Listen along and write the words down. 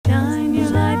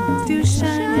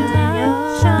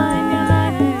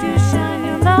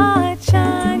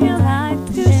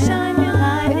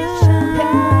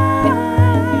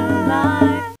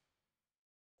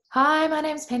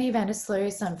is Penny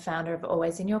Vandersloot. I'm founder of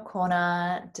Always in Your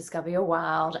Corner, Discover Your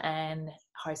Wild, and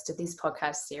host of this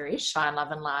podcast series, Shine, Love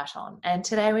and Light On. And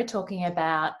today we're talking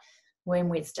about womb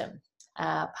wisdom,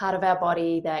 part of our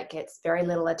body that gets very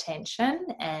little attention,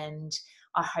 and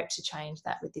I hope to change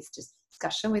that with this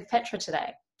discussion with Petra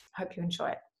today. Hope you enjoy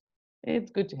it.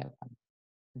 It's good to have fun.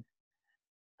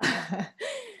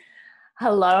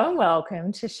 Hello and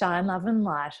welcome to Shine, Love and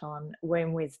Light on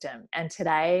Womb Wisdom. And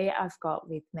today I've got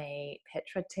with me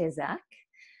Petra Terzak.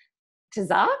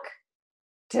 Terzak?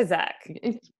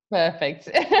 It's perfect.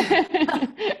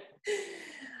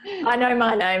 I know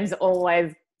my name's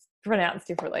always pronounced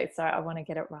differently, so I want to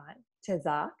get it right.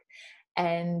 Terzak.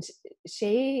 And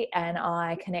she and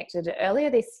I connected earlier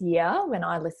this year when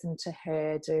I listened to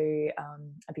her do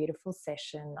a beautiful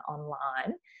session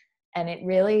online. And it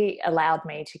really allowed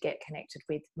me to get connected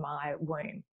with my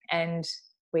womb. And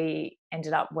we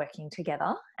ended up working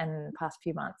together, and the past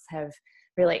few months have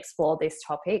really explored this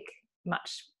topic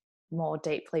much more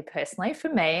deeply personally for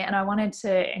me. And I wanted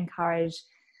to encourage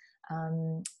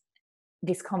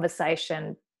this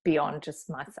conversation beyond just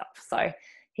myself. So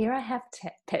here I have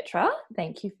Petra.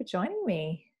 Thank you for joining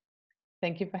me.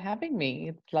 Thank you for having me.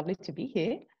 It's lovely to be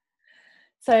here.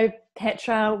 So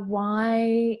Petra,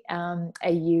 why are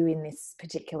you in this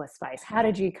particular space? How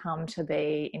did you come to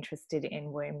be interested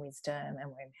in womb wisdom and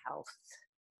womb health?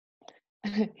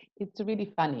 It's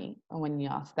really funny when you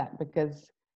ask that, because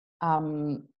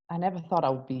I never thought I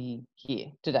would be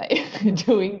here today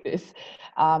doing this.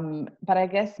 But I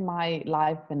guess my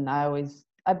life, and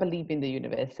I believe in the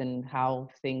universe and how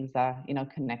things are,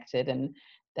 connected, and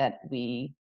that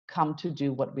we come to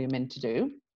do what we're meant to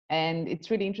do. And it's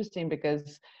really interesting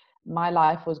because my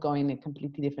life was going in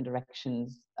completely different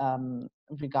directions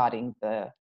regarding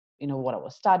what I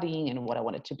was studying and what I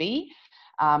wanted to be.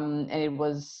 And it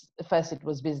was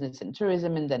business and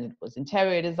tourism, and then it was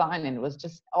interior design, and it was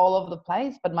just all over the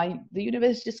place. But the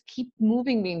universe just keep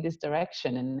moving me in this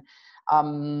direction.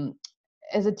 And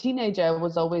as a teenager, I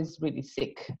was always really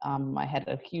sick. I had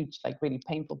a huge, really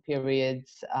painful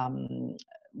periods.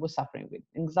 Was suffering with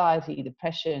anxiety,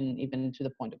 depression, even to the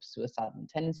point of suicidal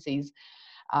tendencies.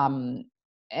 And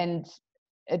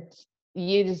at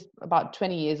about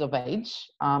 20 years of age,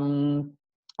 I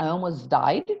almost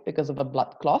died because of a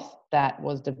blood clot that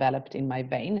was developed in my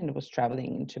vein, and it was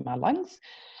traveling into my lungs.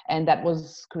 And that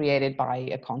was created by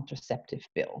a contraceptive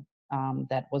pill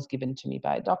that was given to me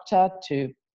by a doctor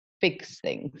to fix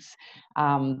things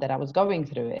that I was going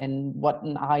through, and what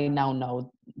I now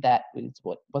know that is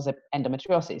what was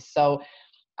endometriosis. So,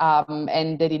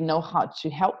 and they didn't know how to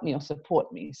help me or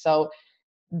support me. So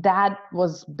that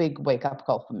was big wake up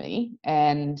call for me.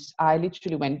 And I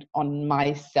literally went on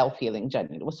my self-healing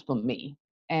journey. It was for me.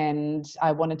 And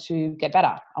I wanted to get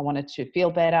better. I wanted to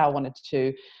feel better. I wanted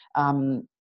to,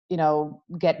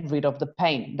 get rid of the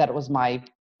pain. That was my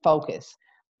focus.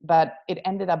 But it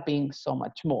ended up being so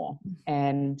much more.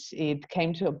 And it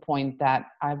came to a point that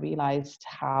I realized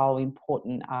how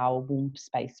important our womb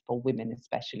space for women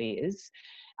especially is.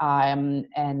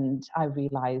 And I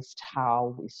realized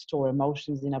how we store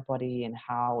emotions in our body, and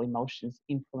how emotions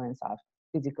influence our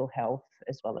physical health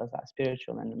as well as our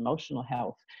spiritual and emotional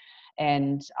health.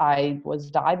 And I was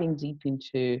diving deep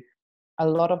into a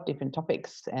lot of different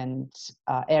topics and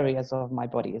areas of my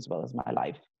body as well as my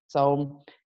life. So,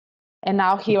 and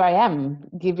now here I am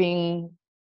giving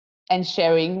and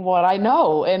sharing what I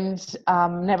know, and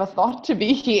never thought to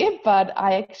be here, but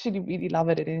I actually really love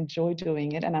it and enjoy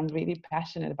doing it. And I'm really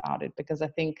passionate about it, because I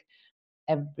think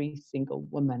every single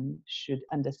woman should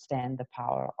understand the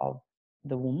power of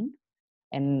the womb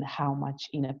and how much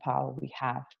inner power we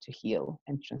have to heal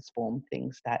and transform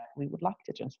things that we would like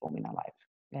to transform in our life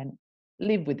and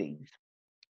live with ease.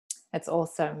 That's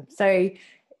awesome. So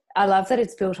I love that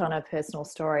it's built on a personal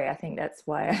story. I think that's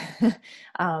why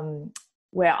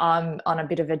where I'm on a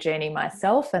bit of a journey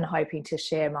myself and hoping to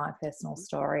share my personal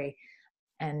story,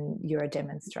 and you're a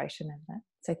demonstration of that.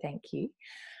 So thank you.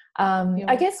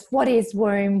 I guess, what is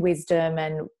womb wisdom?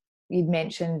 And you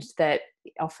mentioned that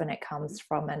often it comes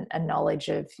from a knowledge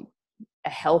of a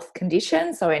health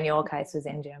condition. So in your case it was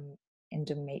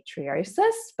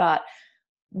endometriosis, but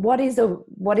what is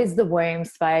the womb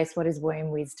space? What is womb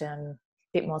wisdom?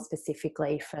 A bit more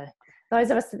specifically for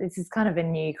those of us that this is kind of a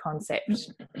new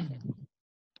concept.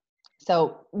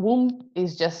 So womb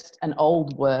is just an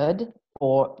old word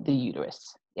for the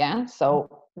uterus. Yeah.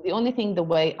 So the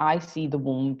way I see the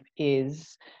womb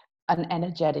is an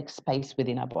energetic space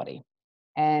within our body.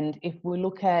 And if we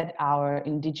look at our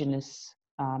indigenous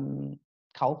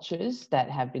cultures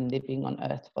that have been living on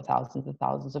Earth for thousands and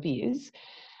thousands of years,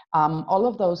 all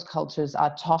of those cultures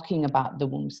are talking about the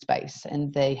womb space,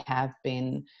 and they have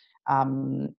been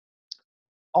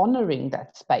honoring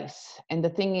that space. And the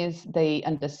thing is, they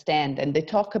understand, and they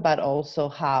talk about also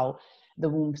how the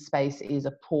womb space is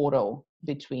a portal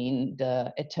between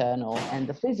the eternal and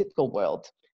the physical world.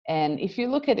 And if you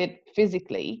look at it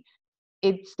physically,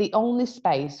 it's the only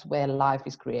space where life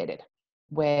is created,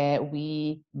 where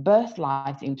we birth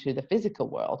life into the physical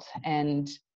world. And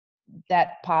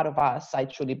that part of us, I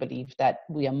truly believe that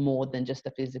we are more than just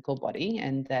a physical body,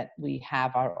 and that we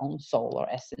have our own soul or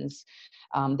essence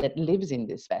that lives in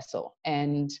this vessel.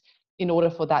 And in order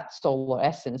for that soul or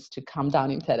essence to come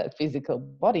down into that physical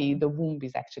body, the womb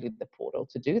is actually the portal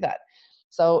to do that.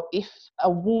 So if a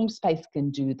womb space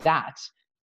can do that,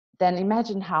 then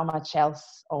imagine how much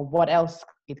else or what else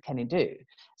it can do.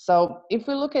 So if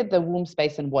we look at the womb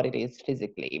space and what it is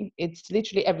physically, it's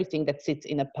literally everything that sits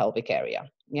in a pelvic area.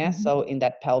 Yeah. Mm-hmm. So in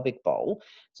that pelvic bowl,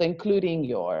 so including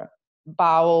your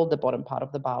bowel, the bottom part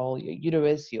of the bowel, your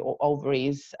uterus, your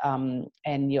ovaries,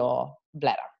 and your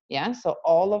bladder. Yeah. So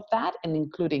all of that, and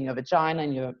including your vagina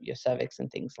and your cervix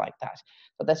and things like that.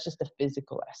 So that's just the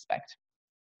physical aspect.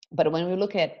 But when we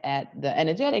look at the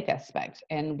energetic aspect,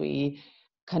 and we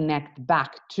connect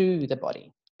back to the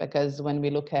body, because when we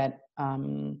look at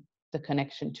the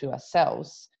connection to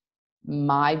ourselves,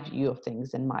 my view of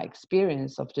things and my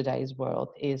experience of today's world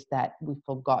is that we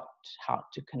forgot how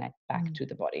to connect back to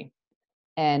the body,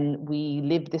 and we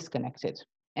live disconnected.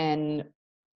 And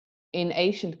in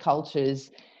ancient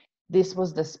cultures, this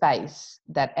was the space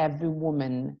that every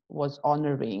woman was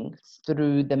honoring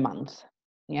through the month.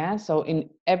 Yeah, so in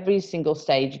every single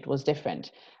stage it was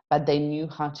different, but they knew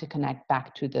how to connect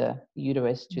back to the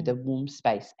uterus, to the womb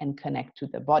space, and connect to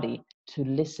the body to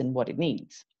listen what it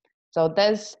needs. So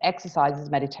there's exercises,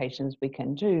 meditations we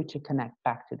can do to connect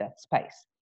back to that space.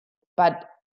 But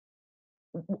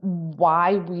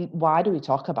why do we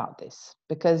talk about this?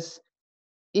 Because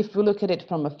if we look at it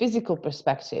from a physical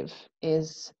perspective,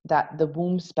 is that the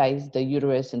womb space, the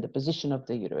uterus, and the position of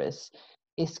the uterus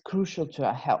is crucial to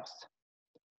our health.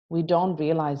 We don't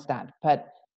realize that,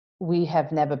 but we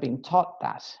have never been taught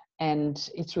that. And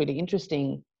it's really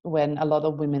interesting when a lot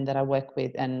of women that I work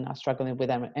with and are struggling with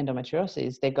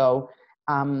endometriosis, they go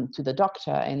to the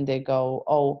doctor and they go,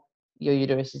 oh, your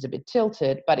uterus is a bit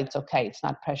tilted, but it's okay. It's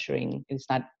not pressuring. It's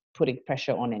not putting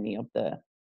pressure on any of the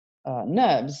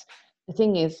nerves. The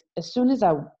thing is, as soon as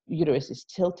our uterus is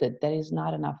tilted, there is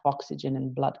not enough oxygen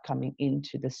and blood coming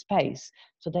into the space.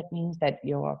 So that means that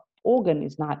your organ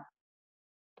is not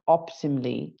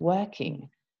optimally working.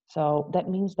 So that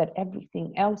means that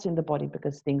everything else in the body,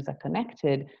 because things are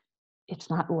connected, it's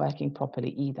not working properly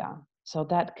either. So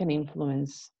that can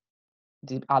influence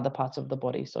the other parts of the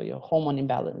body. So your hormone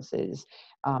imbalances,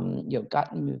 your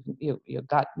gut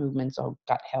movements or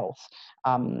gut health,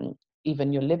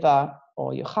 even your liver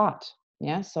or your heart.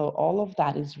 Yeah. So all of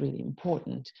that is really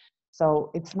important.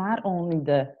 So it's not only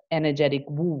the energetic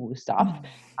woo stuff,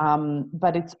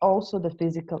 but it's also the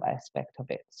physical aspect of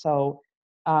it. So,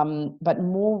 but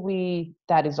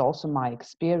that is also my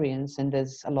experience, and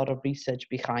there's a lot of research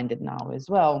behind it now as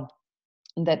well,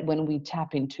 that when we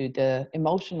tap into the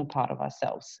emotional part of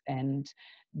ourselves, and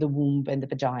the womb and the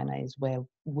vagina is where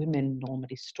women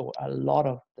normally store a lot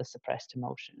of the suppressed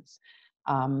emotions.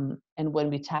 And when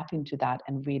we tap into that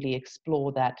and really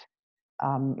explore that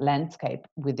landscape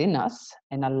within us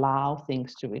and allow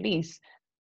things to release,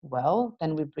 well,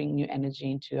 then we bring new energy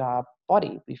into our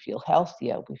body. We feel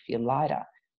healthier, we feel lighter.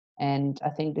 And I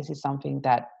think this is something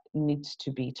that needs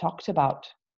to be talked about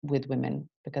with women,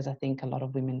 because I think a lot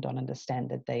of women don't understand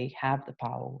that they have the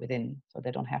power within, so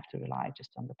they don't have to rely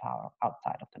just on the power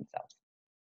outside of themselves.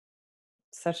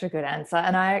 Such a good answer.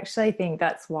 And I actually think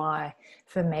that's why,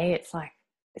 for me, it's like,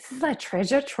 this is a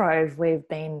treasure trove we've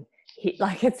been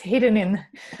like it's hidden in,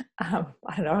 I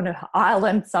don't know, on an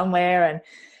island somewhere. And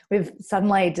we've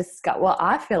suddenly discovered, well,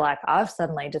 I feel like I've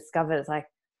suddenly discovered, it's like,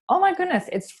 oh my goodness,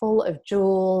 it's full of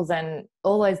jewels and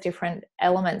all those different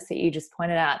elements that you just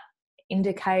pointed out,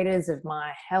 indicators of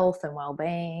my health and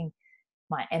well-being,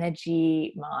 my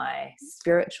energy, my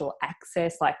spiritual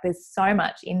access. Like there's so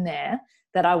much in there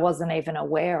that I wasn't even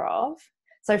aware of.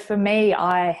 So for me,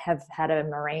 I have had a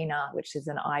Mirena, which is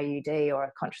an IUD or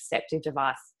a contraceptive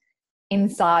device,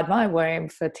 inside my womb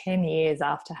for 10 years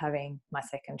after having my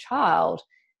second child.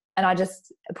 And I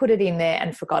just put it in there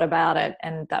and forgot about it.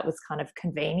 And that was kind of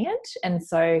convenient. And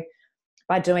so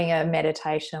by doing a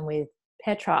meditation with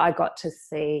Petra, I got to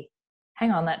see,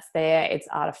 hang on, that's there. It's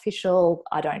artificial.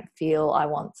 I don't feel I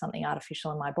want something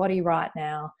artificial in my body right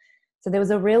now. So there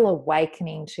was a real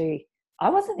awakening to, I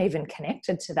wasn't even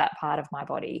connected to that part of my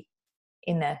body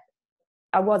in the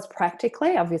I was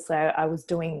practically, obviously I was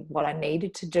doing what I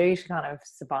needed to do to kind of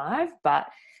survive, but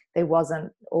there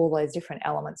wasn't all those different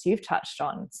elements you've touched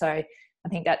on. So I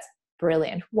think that's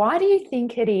brilliant. Why do you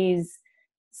think it is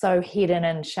so hidden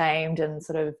and shamed and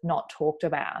sort of not talked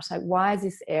about? Like, why is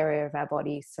this area of our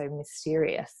body so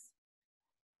mysterious?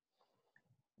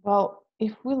 Well,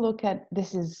 if we look at,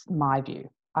 this is my view.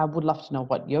 I would love to know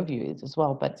what your view is as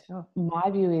well, but Sure. my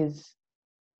view is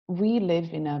we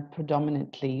live in a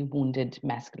predominantly wounded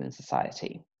masculine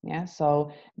society. Yeah.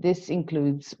 So this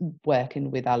includes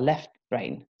working with our left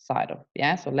brain side of,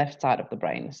 so left side of the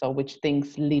brain. So which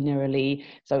thinks linearly.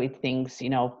 So it thinks,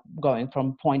 going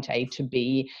from point A to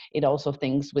B. It also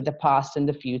thinks with the past and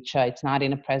the future. It's not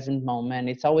in a present moment.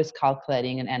 It's always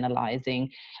calculating and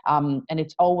analyzing. And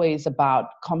it's always about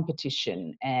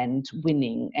competition and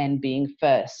winning and being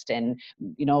first and,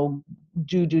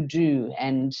 do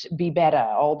and be better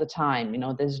all the time.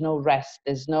 There's no rest,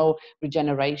 there's no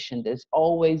regeneration, there's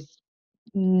always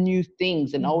new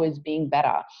things and always being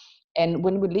better. And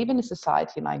when we live in a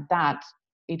society like that,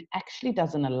 it actually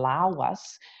doesn't allow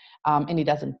us and it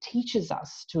doesn't teaches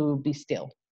us to be still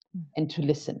and to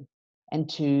listen and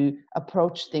to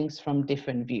approach things from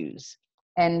different views.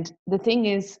 And the thing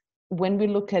is, when we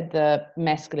look at the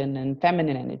masculine and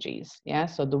feminine energies,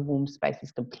 so the womb space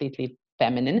is completely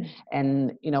feminine,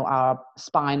 and our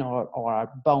spine or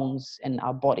our bones and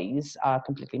our bodies are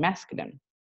completely masculine.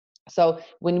 So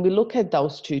when we look at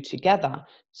those two together,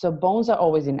 so bones are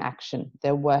always in action.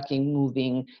 They're working,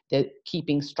 moving, they're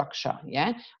keeping structure,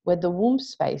 where the womb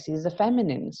space is the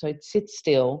feminine. So it sits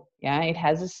still, it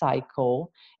has a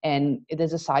cycle, and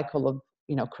there's a cycle of,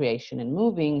 creation and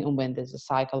moving. And when there's a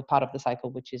cycle, part of the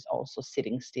cycle, which is also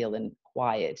sitting still and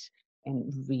quiet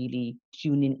and really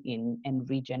tuning in and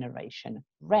regeneration,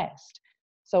 rest.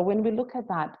 So when we look at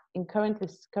that in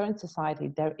current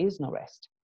society, there is no rest.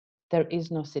 There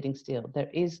is no sitting still. There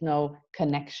is no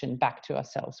connection back to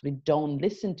ourselves. We don't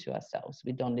listen to ourselves.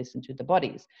 We don't listen to the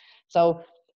bodies. So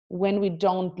when we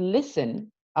don't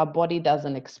listen, our body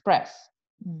doesn't express.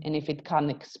 And if it can't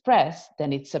express,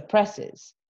 then it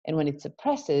suppresses. And when it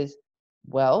suppresses,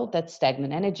 well, that's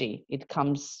stagnant energy. It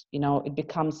comes, it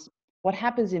becomes, what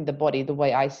happens in the body, the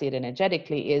way I see it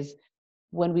energetically, is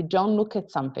when we don't look at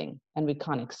something and we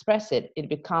can't express it, it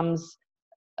becomes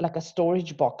like a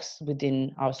storage box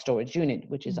within our storage unit,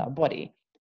 which is our body.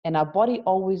 And our body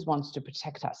always wants to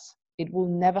protect us. It will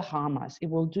never harm us. It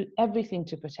will do everything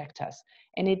to protect us.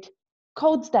 And it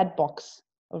codes that box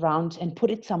around and put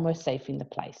it somewhere safe in the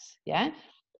place.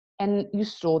 And you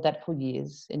store that for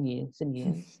years and years and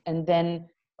years. And then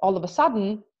all of a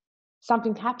sudden,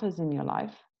 something happens in your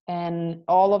life. And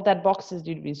all of that boxes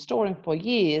you've been storing for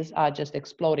years are just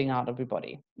exploding out of your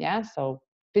body. So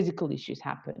physical issues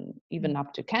happen, even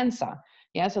up to cancer.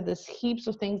 So there's heaps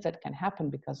of things that can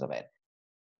happen because of it.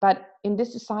 But in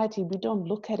this society, we don't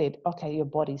look at it, okay, your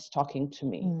body's talking to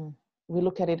me. We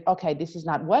look at it, okay, this is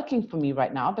not working for me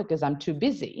right now because I'm too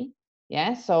busy.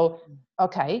 So,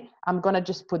 okay, I'm going to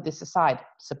just put this aside,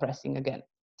 suppressing again.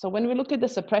 So when we look at the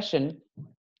suppression,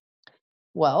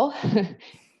 well,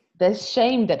 there's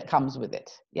shame that comes with it,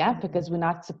 because we're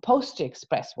not supposed to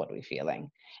express what we're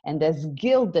feeling. And there's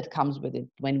guilt that comes with it.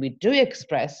 When we do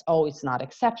express, it's not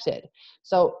accepted.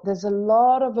 So there's a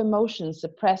lot of emotions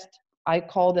suppressed. I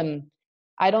call them,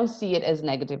 I don't see it as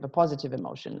negative or positive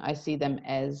emotion. I see them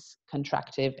as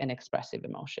contractive and expressive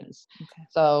emotions. Okay.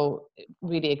 So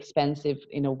really expensive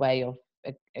in a way of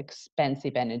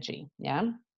expensive energy,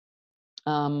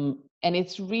 and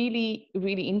it's really,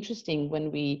 really interesting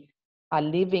when we are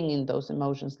living in those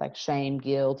emotions like shame,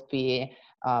 guilt, fear,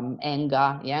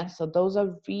 anger. So those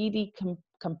are really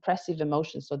compressive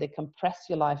emotions. So they compress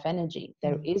your life energy.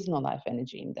 There is no life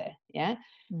energy in there.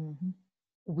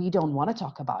 We don't want to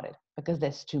talk about it because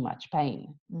there's too much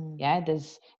pain.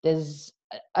 There's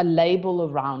a label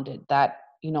around it that,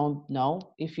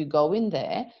 no, if you go in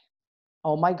there,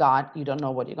 oh my God, you don't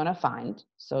know what you're going to find.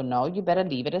 So no, you better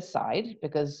leave it aside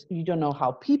because you don't know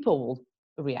how people will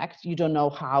react. You don't know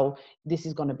how this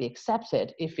is going to be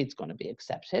accepted, if it's going to be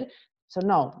accepted. So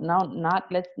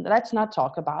let's not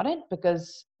talk about it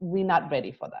because we're not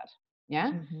ready for that.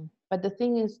 But the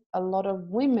thing is, a lot of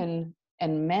women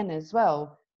and men as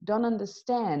well don't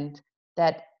understand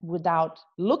that without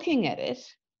looking at it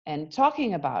and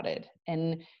talking about it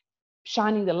and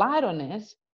shining the light on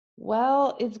it,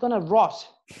 well, it's going to rot.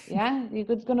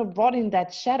 It's going to rot in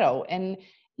that shadow and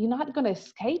you're not going to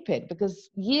escape it because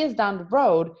years down the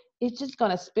road, it's just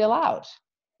going to spill out.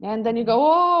 And then you go,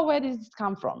 oh, where did this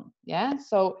come from?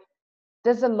 So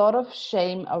there's a lot of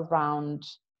shame around,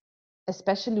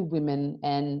 especially women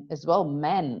and as well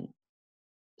men,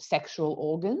 sexual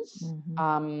organs,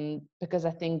 because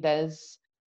I think there's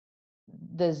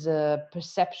a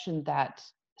perception that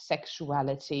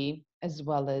sexuality, as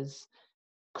well as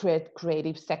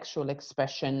creative sexual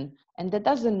expression, and that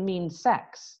doesn't mean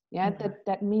sex,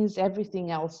 that means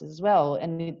everything else as well,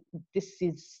 and this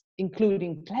is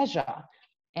including pleasure.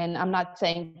 And I'm not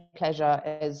saying pleasure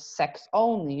as sex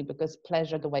only, because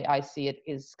pleasure, the way I see it,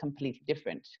 is completely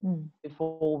different.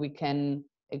 Before we can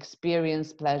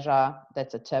experience pleasure,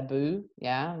 that's a taboo.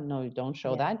 No, don't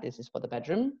show that, this is for the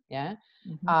bedroom.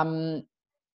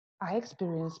 I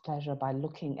experience pleasure by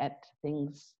looking at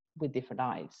things with different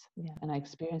eyes, and I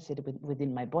experience it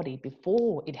within my body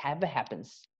before it ever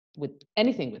happens with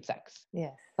anything with sex.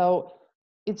 So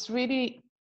it's really,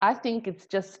 I think it's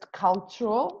just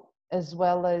cultural, as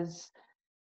well as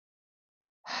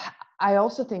I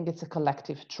also think it's a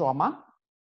collective trauma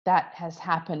that has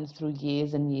happened through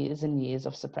years and years and years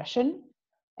of suppression.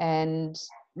 And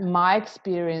my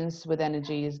experience with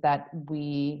energy is that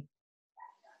we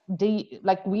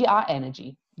are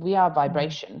energy, we are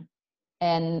vibration,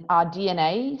 and our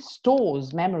DNA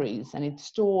stores memories and it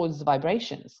stores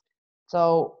vibrations.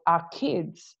 So our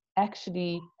kids,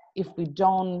 actually, if we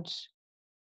don't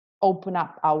open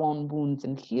up our own wounds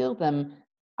and heal them,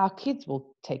 our kids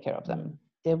will take care of them.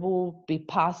 They will be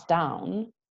passed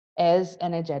down as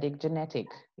energetic genetic,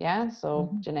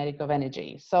 so genetic of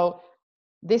energy. So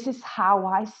this is how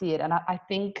I see it, and I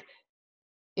think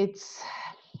it's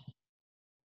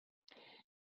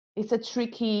a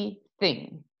tricky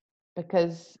thing,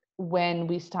 because when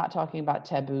we start talking about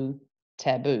taboo,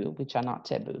 which are not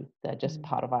taboo, they're just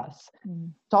part of us,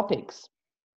 topics,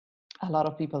 a lot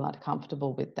of people are not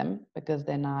comfortable with them because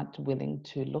they're not willing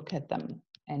to look at them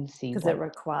and see, because it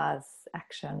requires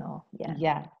action, or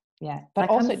but like,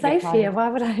 also I'm safe here, why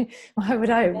would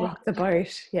I rock the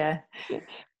boat?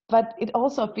 But it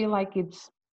also feel like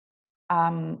it's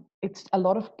a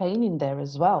lot of pain in there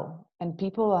as well, and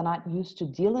people are not used to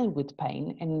dealing with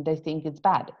pain, and they think it's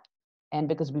bad, and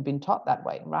because we've been taught that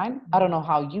way, right? I don't know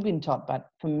how you've been taught, but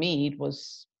for me it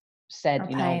was said,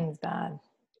 pain's bad.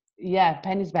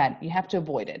 Pain is bad, you have to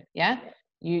avoid it.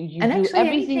 You and do actually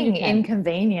everything anything you can.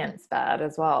 Inconvenience bad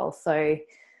as well. So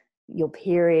your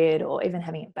period, or even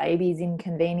having a baby, is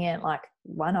inconvenient. Like,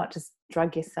 why not just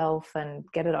drug yourself and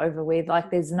get it over with?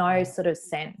 Like, there's no sort of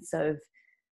sense of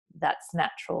that's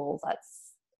natural,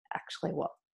 that's actually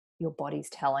what your body's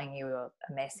telling you, a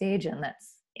message, and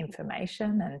that's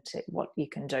information, and what you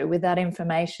can do with that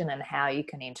information and how you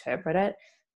can interpret it.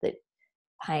 That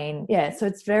pain, so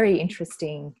it's very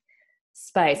interesting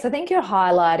space. I think you're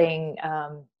highlighting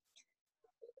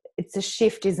it's a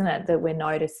shift, isn't it, that we're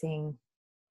noticing,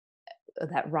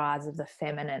 that rise of the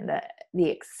feminine, the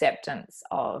acceptance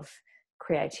of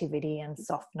creativity and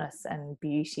softness and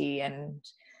beauty and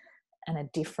a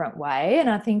different way. And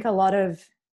I think a lot of,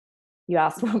 you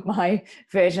asked what my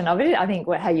version of it, I think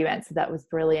how you answered that was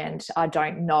brilliant. I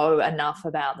don't know enough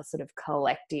about the sort of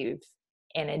collective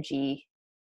energy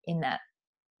in that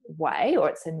way, or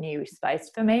it's a new space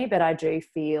for me, but I do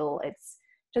feel it's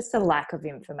just a lack of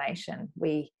information.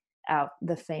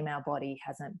 The female body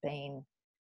hasn't been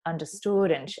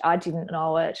understood, and I didn't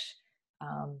know it.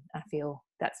 I feel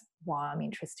that's why I'm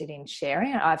interested in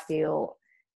sharing it. I feel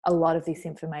a lot of this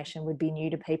information would be new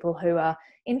to people who are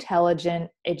intelligent,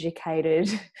 educated,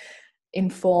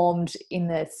 informed in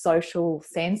the social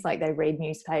sense, like they read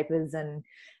newspapers and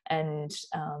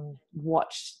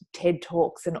watch TED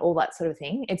Talks and all that sort of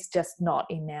thing. It's just not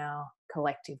in our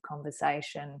collective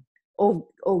conversation, or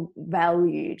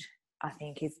valued, I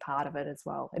think, is part of it as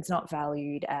well. It's not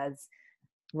valued as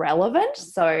relevant.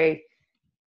 So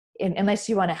unless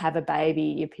you want to have a baby,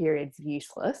 your period's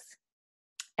useless.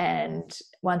 And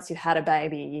once you've had a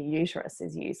baby, your uterus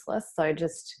is useless. So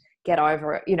just get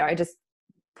over it, just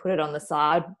put it on the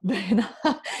side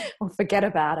or forget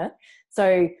about it.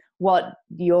 So what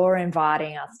you're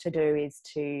inviting us to do is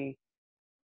to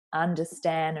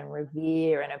understand and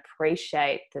revere and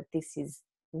appreciate that this is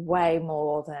way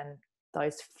more than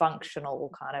those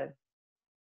functional kind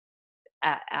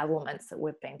of elements that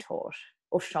we've been taught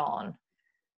or shown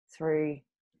through,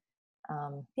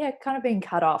 kind of being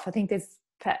cut off. I think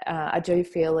I do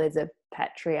feel there's a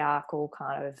patriarchal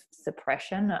kind of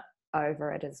suppression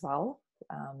over it as well.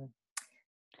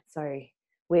 So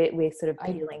we're sort of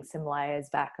peeling some layers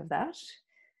back of that.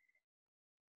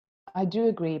 I do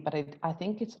agree, but I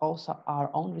think it's also our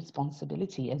own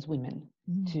responsibility as women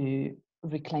to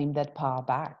reclaim that power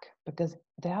back, because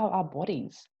they are our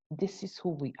bodies. This is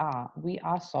who we are. We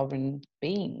are sovereign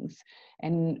beings.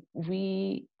 And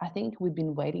I think we've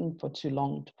been waiting for too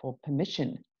long for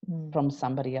permission from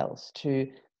somebody else to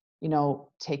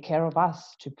take care of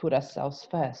us, to put ourselves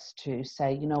first, to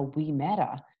say, we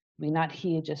matter. We're not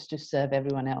here just to serve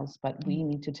everyone else, but we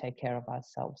need to take care of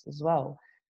ourselves as well.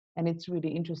 And it's really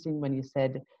interesting when you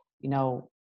said,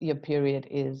 your period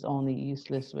is only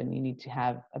useless when you need to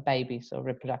have a baby, so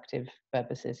reproductive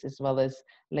purposes, as well as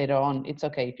later on, it's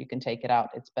okay if you can take it out,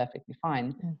 it's perfectly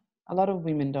fine. A lot of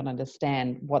women don't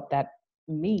understand what that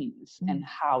means and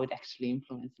how it actually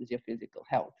influences your physical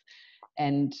health.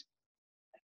 And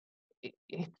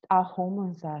our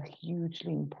hormones are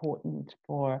hugely important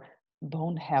for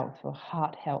bone health, for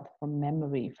heart health, for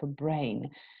memory, for brain,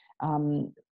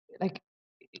 like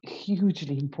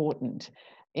hugely important.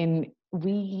 And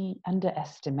we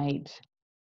underestimate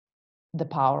the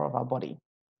power of our body.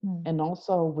 And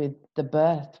also with the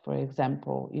birth, for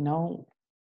example,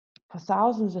 for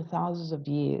thousands and thousands of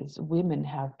years, women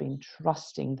have been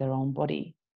trusting their own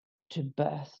body to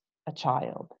birth a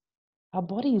child. Our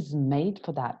body is made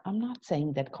for that. I'm not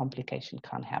saying that complication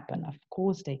can't happen. Of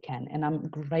course they can. And I'm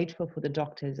grateful for the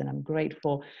doctors, and I'm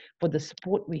grateful for the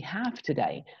support we have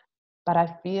today. But I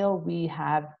feel we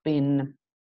have been,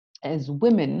 as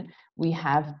women, we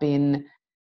have been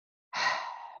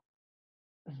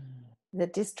the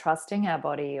distrusting our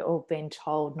body, or being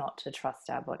told not to trust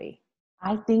our body.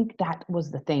 I think that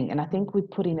was the thing. And I think we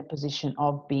put in a position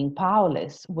of being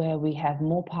powerless, where we have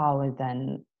more power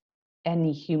than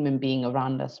any human being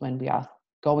around us when we are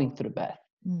going through birth.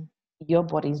 Your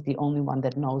body is the only one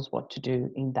that knows what to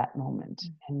do in that moment,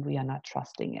 and we are not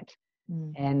trusting it.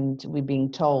 And we're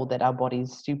being told that our body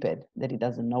is stupid, that it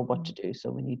doesn't know what to do, so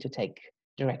we need to take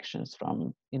directions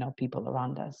from people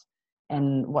around us.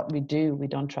 And what we do, we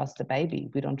don't trust the baby,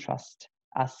 we don't trust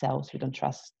ourselves, we don't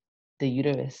trust the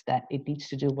uterus, that it needs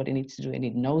to do what it needs to do, and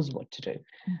it knows what to do.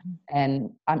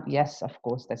 And yes, of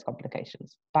course there's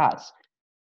complications, but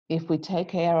if we take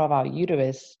care of our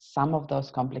uterus, some of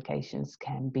those complications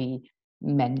can be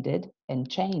mended and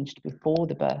changed before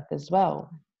the birth as well.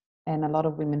 And a lot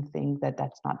of women think that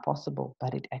that's not possible,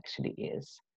 but it actually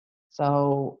is.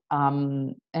 So,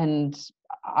 and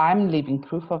I'm living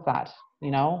proof of that.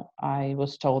 I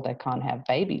was told I can't have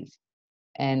babies,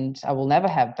 and I will never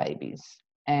have babies.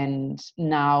 And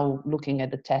now looking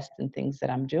at the tests and things that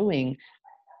I'm doing,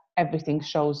 everything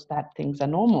shows that things are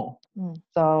normal.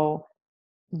 So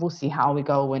we'll see how we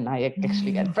go when I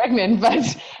actually get pregnant.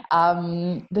 But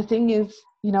the thing is,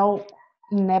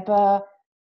 never,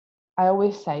 I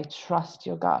always say, trust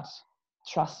your gut,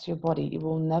 trust your body. It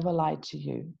will never lie to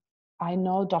you. I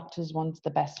know doctors want the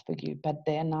best for you, but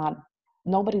they're not,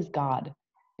 nobody's God.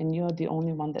 And you're the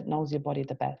only one that knows your body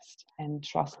the best. And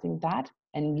trusting that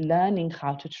and learning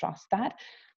how to trust that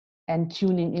and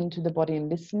tuning into the body and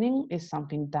listening is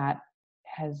something that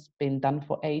has been done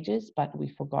for ages, but we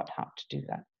forgot how to do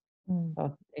that.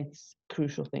 So it's a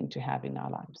crucial thing to have in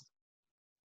our lives.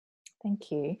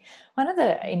 Thank you. One of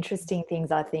the interesting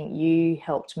things I think you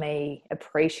helped me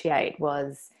appreciate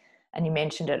was, and you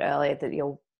mentioned it earlier, that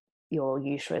your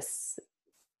uterus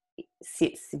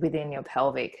sits within your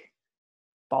pelvic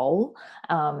bowl,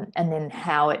 and then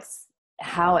how it's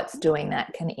doing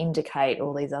that can indicate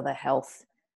all these other health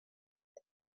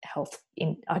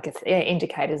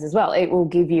indicators as well. It will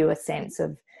give you a sense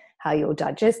of how your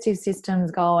digestive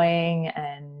system's going,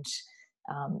 and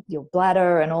your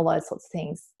bladder, and all those sorts of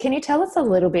things. Can you tell us a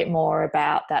little bit more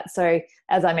about that? So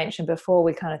as I mentioned before,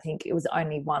 we kind of think it was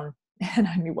only one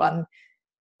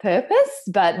purpose,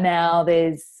 but now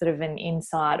there's sort of an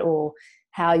insight, or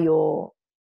how your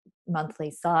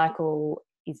monthly cycle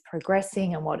is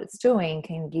progressing and what it's doing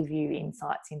can give you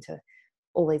insights into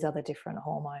all these other different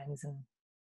hormones and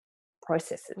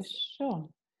processes. Sure.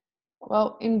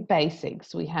 Well, in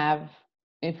basics, we have,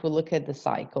 if we look at the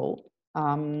cycle,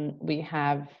 we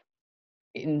have,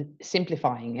 in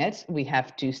simplifying it, we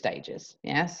have two stages.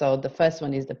 Yeah. So the first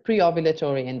one is the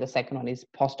pre-ovulatory, and the second one is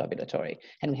post-ovulatory,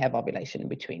 and we have ovulation in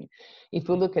between. If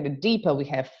we look at it deeper, we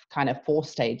have kind of four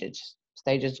stages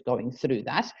going through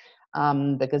that,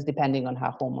 because depending on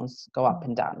how hormones go up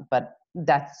and down, but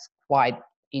that's quite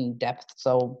in depth.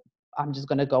 So I'm just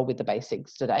going to go with the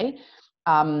basics today.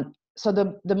 So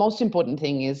the most important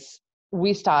thing is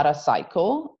we start a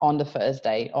cycle on the first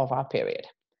day of our period.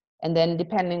 And then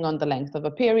depending on the length of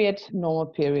a period, normal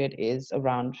period is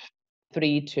around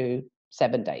 3 to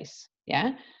 7 days.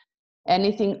 Yeah.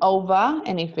 Anything over,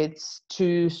 and if it's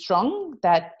too strong,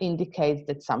 that indicates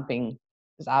that something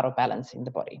is out of balance in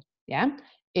the body. Yeah.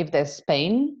 If there's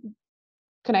pain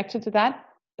connected to that,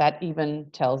 that even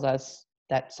tells us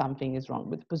that something is wrong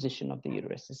with the position of the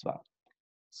uterus as well.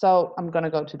 So I'm going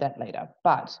to go to that later.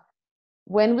 But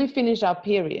when we finish our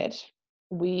period,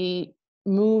 we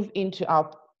move into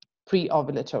our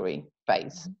pre-ovulatory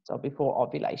phase, so before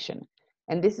ovulation.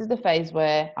 And this is the phase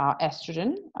where our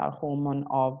estrogen, our hormone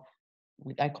of,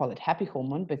 I call it happy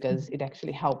hormone because it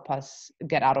actually helps us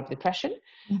get out of depression.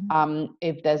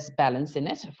 If there's balance in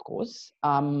it, of course.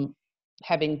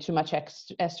 Having too much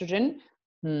estrogen,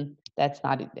 that's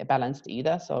not balanced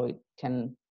either. So it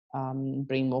can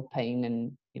bring more pain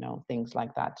and, things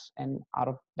like that, and out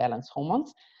of balance hormones.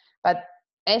 But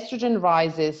estrogen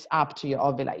rises up to your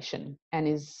ovulation and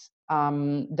is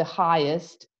the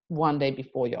highest one day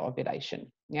before your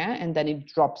ovulation. Yeah. And then it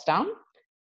drops down,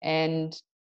 and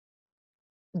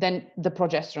then the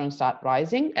progesterone starts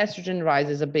rising. Estrogen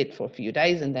rises a bit for a few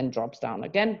days and then drops down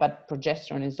again, but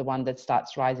progesterone is the one that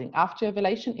starts rising after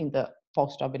ovulation in the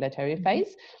post-ovulatory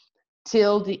phase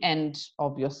till the end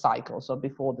of your cycle, so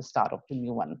before the start of the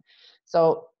new one.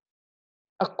 So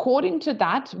according to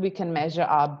that, we can measure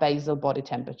our basal body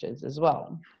temperatures as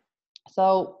well.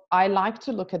 So I like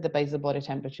to look at the basal body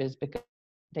temperatures because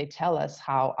they tell us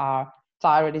how our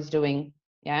thyroid is doing.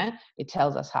 Yeah, it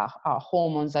tells us how our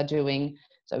hormones are doing.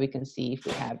 So we can see if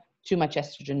we have too much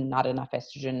estrogen, not enough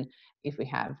estrogen. If we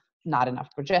have not enough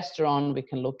progesterone, we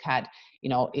can look at,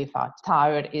 if our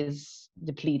thyroid is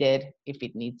depleted, if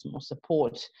it needs more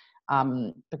support,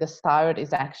 because thyroid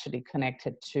is actually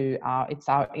connected to it's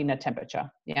our inner temperature.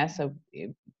 Yeah, so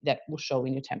that will show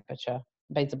in your temperature,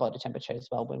 basal body temperature as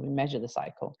well, when we measure the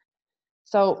cycle.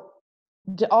 So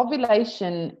the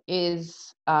ovulation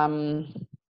is,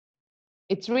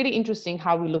 it's really interesting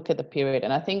how we look at the period.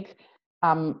 And I think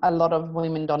a lot of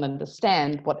women don't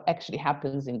understand what actually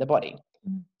happens in the body.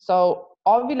 So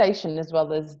ovulation as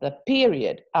well as the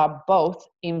period are both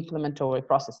inflammatory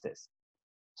processes.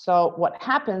 So what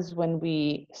happens when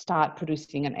we start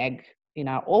producing an egg in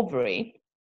our ovary,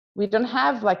 we don't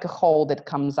have like a hole that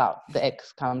comes out, the egg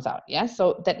comes out. Yeah.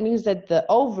 So that means that the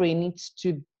ovary needs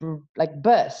to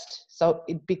burst. So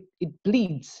it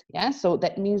bleeds. Yeah. So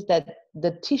that means that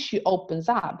the tissue opens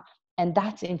up, and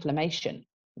that's inflammation.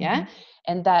 Yeah.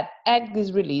 And that egg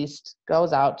is released,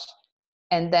 goes out,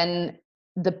 and then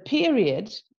the period,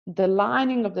 the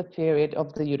lining of the period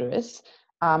of the uterus,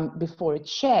 before it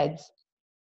sheds,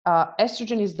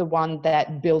 estrogen is the one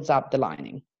that builds up the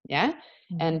lining. Yeah.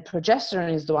 And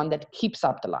progesterone is the one that keeps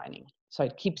up the lining. So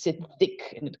it keeps it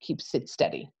thick and it keeps it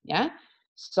steady. Yeah.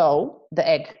 So the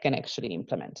egg can actually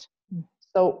implement.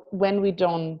 So when we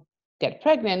don't get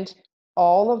pregnant,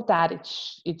 all of that,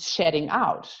 it's shedding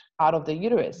out of the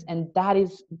uterus. And that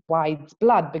is why it's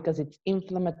blood, because it's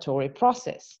inflammatory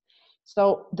process.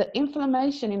 So the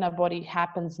inflammation in our body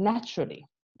happens naturally.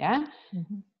 Yeah.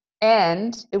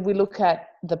 And if we look at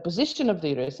the position of the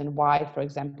uterus and why, for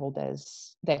example,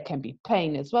 there can be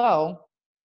pain as well,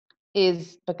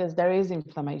 is because there is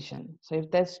inflammation. So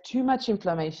if there's too much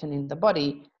inflammation in the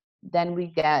body, then we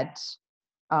get,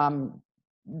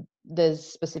 there's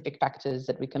specific factors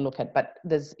that we can look at, but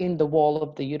there's in the wall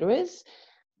of the uterus,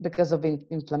 because of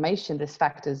inflammation, there's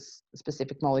factors,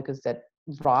 specific molecules that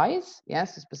rise,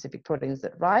 yes, specific proteins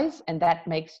that rise, and that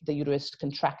makes the uterus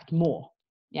contract more.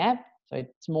 Yeah. So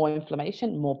it's more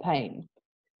inflammation, more pain.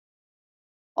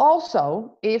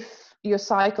 Also, if your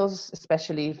cycles,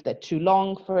 especially if they're too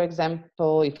long, for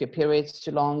example, if your period's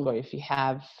too long, or if you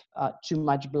have too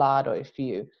much blood, or if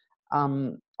you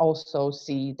also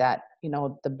see that,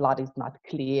 the blood is not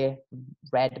clear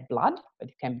red blood, but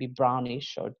it can be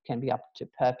brownish or it can be up to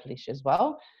purplish as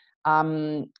well.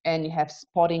 And you have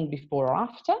spotting before or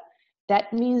after,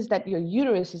 that means that your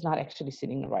uterus is not actually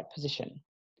sitting in the right position.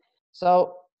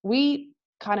 So we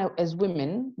kind of, as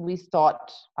women, we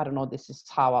thought, I don't know, this is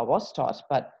how I was taught,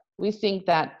 but we think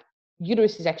that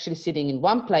uterus is actually sitting in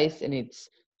one place and it's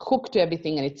hooked to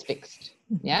everything and it's fixed.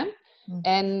 Yeah.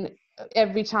 And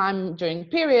every time during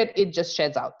period, it just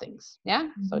sheds out things. Yeah.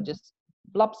 So it just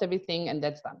blobs everything and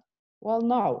that's done. Well,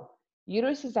 no,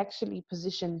 uterus is actually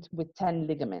positioned with 10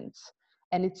 ligaments,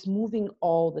 and it's moving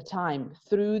all the time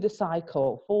through the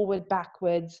cycle, forward,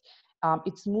 backwards.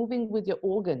 It's moving with your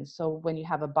organs. So when you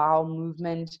have a bowel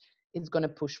movement, it's going to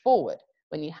push forward.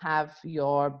 When you have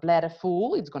your bladder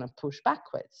full, it's going to push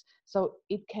backwards. So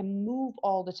it can move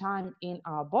all the time in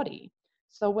our body.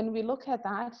 So when we look at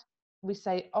that, we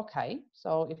say, okay,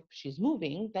 so if she's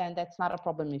moving, then that's not a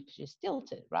problem if she's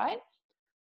tilted, right?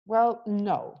 Well,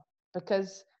 no,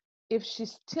 because if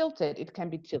she's tilted, it can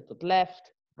be tilted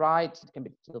left, right, it can be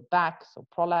tilted back, so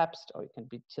prolapsed, or it can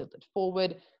be tilted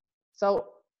forward. So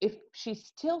if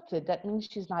she's tilted, that means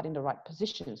she's not in the right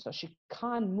position. So she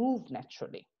can't move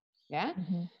naturally. Yeah.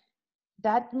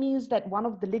 That means that one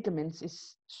of the ligaments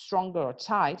is stronger or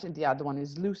tight and the other one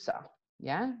is looser.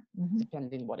 Yeah.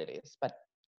 Depending what it is, but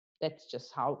that's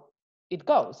just how it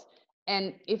goes.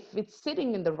 And if it's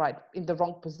sitting in the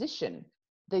wrong position,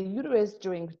 the uterus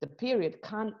during the period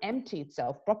can't empty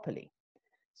itself properly.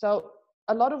 So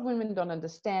a lot of women don't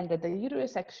understand that the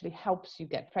uterus actually helps you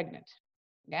get pregnant.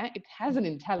 Yeah, it has an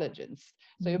intelligence.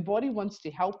 So your body wants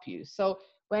to help you. So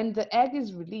when the egg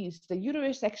is released, the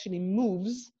uterus actually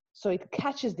moves so it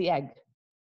catches the egg.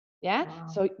 Yeah. Wow.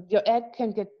 So your egg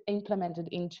can get implemented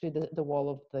into the wall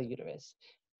of the uterus.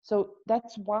 So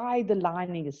that's why the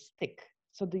lining is thick.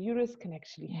 So the uterus can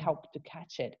actually help to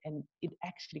catch it, and it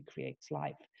actually creates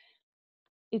life.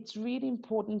 It's really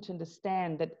important to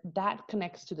understand that that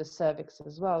connects to the cervix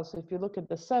as well. So if you look at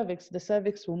the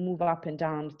cervix will move up and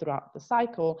down throughout the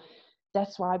cycle.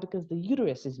 That's why, because the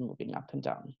uterus is moving up and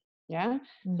down. Yeah.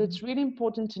 So it's really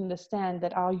important to understand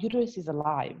that our uterus is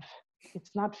alive.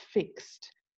 It's not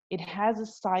fixed. It has a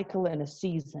cycle and a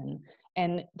season.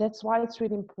 And that's why it's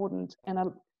really important. And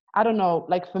I don't know,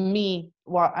 like for me,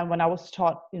 when I was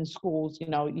taught in schools,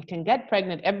 you can get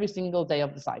pregnant every single day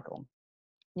of the cycle.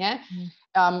 Yeah.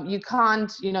 You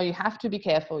can't, you have to be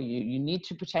careful. You need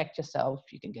to protect yourself.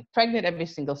 You can get pregnant every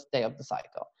single day of the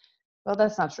cycle. Well,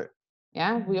 that's not true.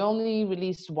 Yeah. We only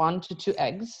release 1 to 2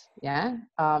 eggs. Yeah.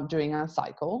 During our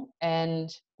cycle. And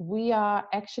we are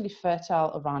actually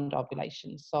fertile around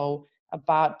ovulation. So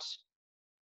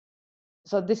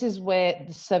this is where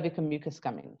the cervical mucus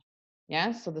come in.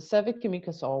 Yeah. So the cervical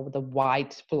mucus, or the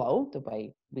white flow, the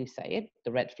way we say it,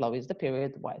 the red flow is the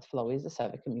period, the white flow is the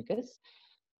cervical mucus,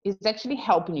 is actually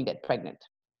helping you get pregnant.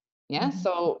 Yeah.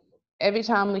 So every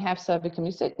time we have cervical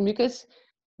mucus,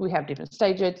 we have different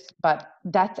stages, but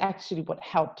that's actually what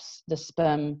helps the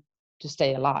sperm to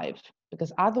stay alive,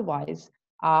 because otherwise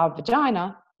our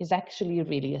vagina is actually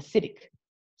really acidic.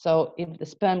 So if the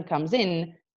sperm comes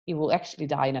in, it will actually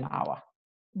die in an hour.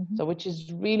 So which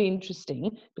is really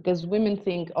interesting, because women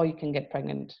think, oh, you can get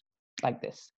pregnant like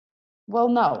this. Well,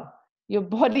 no. Your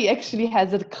body actually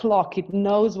has a clock. It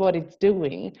knows what it's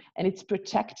doing, and it's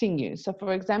protecting you. So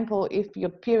for example, if your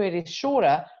period is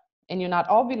shorter and you're not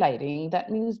ovulating, that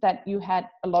means that you had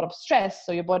a lot of stress.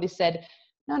 So your body said,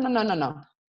 no.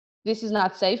 This is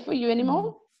not safe for you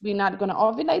anymore. We're not going to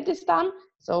ovulate this time.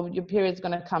 So your period's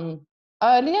going to come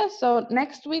earlier. So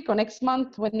next week or next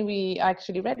month, when we are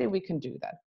actually ready, we can do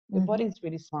that. Your body is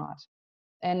really smart.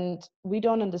 And we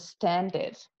don't understand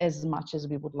it as much as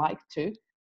we would like to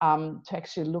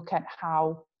actually look at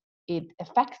how it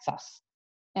affects us.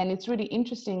 And it's really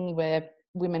interesting where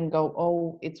women go,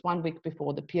 oh, it's 1 week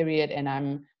before the period and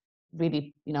I'm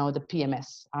really, the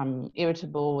PMS, I'm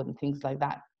irritable and things like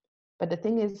that. But the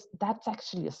thing is, that's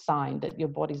actually a sign that your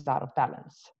body's out of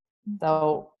balance.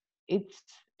 So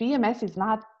PMS is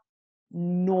not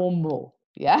normal.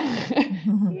 Yeah.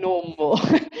 Normal.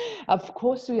 Of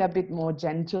course, we are a bit more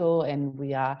gentle and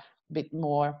we are a bit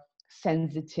more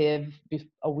sensitive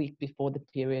a week before the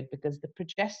period, because the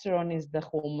progesterone is the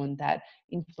hormone that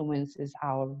influences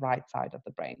our right side of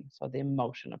the brain, so the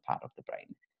emotional part of the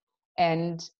brain.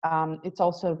 And it's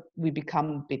also, we become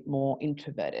a bit more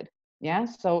introverted. Yeah.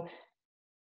 So,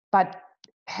 but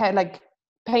like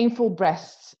painful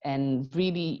breasts and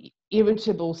really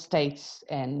irritable states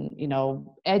and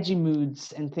edgy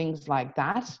moods and things like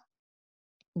that,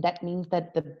 that means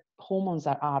that the hormones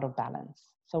are out of balance.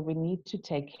 So we need to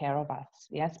take care of us.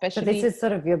 Yeah, especially. So this is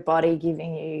sort of your body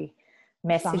giving you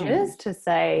messages signs to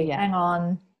say, yeah. hang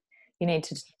on, you need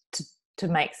to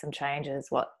make some changes.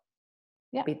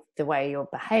 With the way you're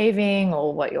behaving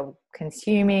or what you're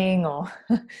consuming or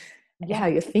how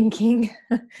you're thinking.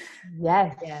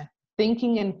 Yes. Yeah.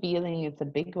 Thinking and feeling is a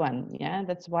big one. Yeah.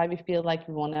 That's why we feel like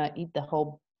we want to eat the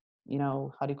whole,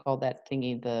 how do you call that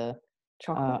thingy? The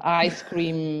ice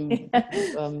cream.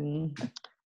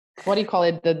 What do you call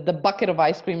it? The bucket of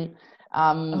ice cream.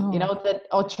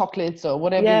 Or chocolates or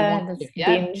whatever you want to.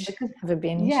 Yeah. Binge. Have a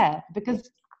binge.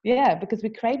 Yeah. Because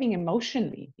we're craving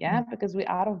emotionally. Yeah. Because we're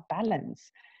out of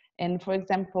balance. And for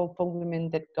example, for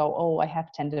women that go, oh, I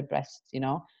have tender breasts,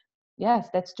 yes,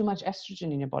 that's too much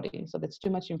estrogen in your body. So that's too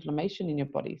much inflammation in your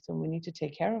body. So we need to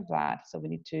take care of that. So we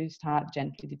need to start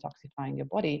gently detoxifying your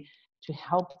body to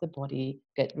help the body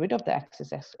get rid of the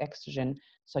excess estrogen,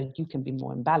 so you can be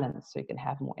more in balance, so you can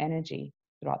have more energy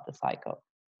throughout the cycle.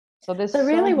 So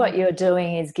really what you're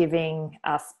doing is giving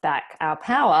us back our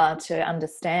power to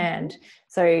understand.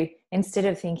 So instead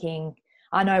of thinking,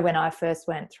 I know when I first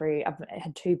went through, I've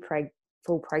had 2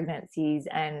 full pregnancies,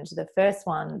 and the first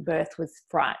one, birth, was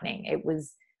frightening.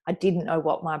 I didn't know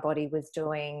what my body was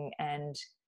doing, and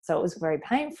so it was very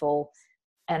painful,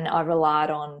 and I relied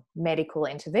on medical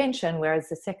intervention, whereas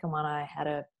the second one, I had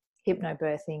a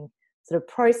hypnobirthing sort of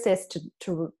process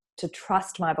to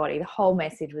trust my body. The whole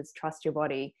message was trust your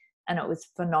body, and it was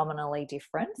phenomenally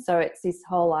different. So it's this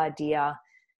whole idea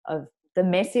of the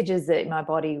messages that my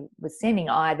body was sending,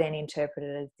 I then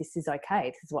interpreted as, this is okay,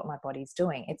 this is what my body's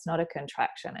doing. It's not a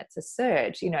contraction, it's a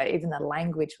surge. Even the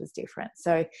language was different.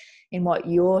 So in what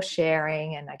you're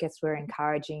sharing, and I guess we're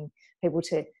encouraging people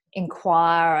to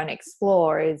inquire and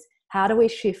explore, is how do we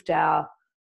shift our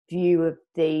view of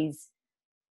these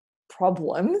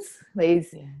problems,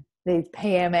 these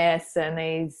PMS and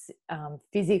these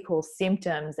physical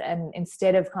symptoms, and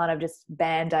instead of kind of just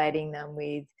band-aiding them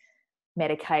with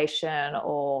medication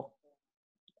or,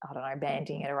 I don't know,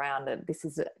 banding it around, and this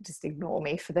is just ignore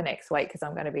me for the next week because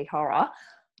I'm going to be horror.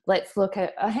 Let's look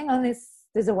at, hang on,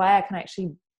 there's a way I can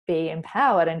actually be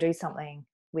empowered and do something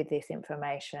with this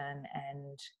information,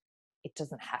 and it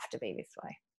doesn't have to be this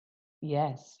way.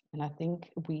 Yes. And I think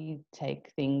we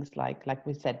take things like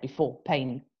we said before,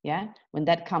 pain. Yeah. When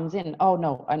that comes in, oh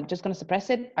no, I'm just going to suppress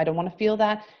it. I don't want to feel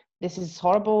that. This is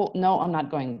horrible. No, I'm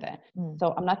not going there.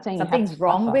 So I'm not saying something's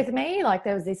wrong with me. Like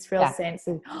there was this real sense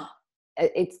of,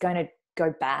 it's going to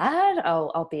go bad.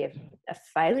 I'll be a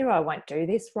failure. I won't do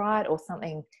this right. Or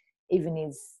something even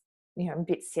is, a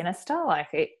bit sinister.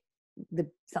 Like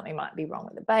something might be wrong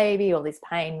with the baby, or this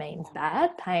pain means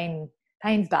bad. Pain's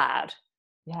bad.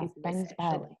 Yeah, pain is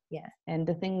bad. Yeah. And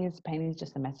the thing is, pain is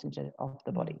just a messenger of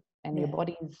the body. And your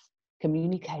body is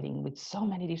communicating with so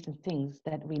many different things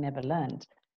that we never learned.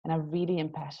 And I really am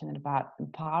passionate about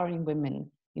empowering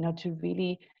women, to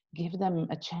really give them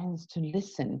a chance to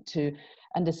listen, to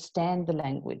understand the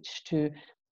language, to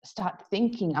start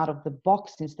thinking out of the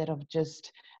box instead of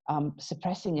just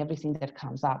suppressing everything that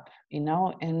comes up,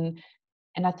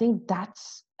 and I think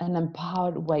that's an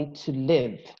empowered way to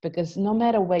live, because no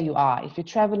matter where you are, if you're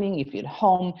traveling, if you're at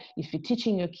home, if you're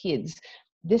teaching your kids,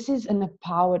 this is an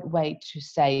empowered way to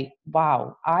say,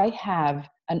 wow, I have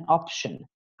an option.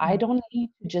 I don't need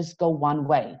to just go one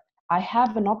way. I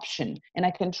have an option, and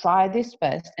I can try this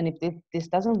first. And if this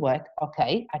doesn't work,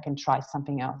 okay, I can try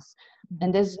something else.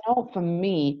 And for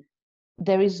me,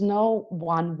 there is no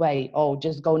one way,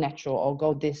 just go natural or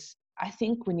go this. I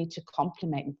think we need to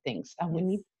complement things,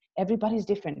 and everybody's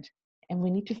different, and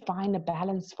we need to find a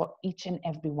balance for each and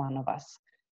every one of us.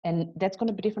 And that's going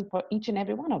to be different for each and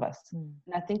every one of us. And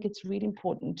I think it's really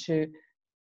important to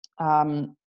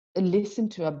listen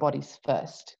to our bodies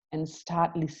first and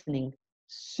start listening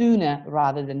sooner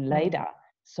rather than later.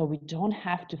 So we don't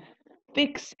have to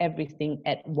fix everything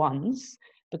at once,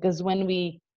 because when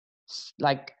we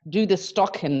do the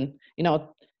stock and,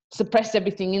 suppress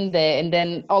everything in there, and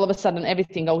then all of a sudden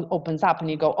everything opens up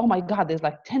and you go, oh my God, there's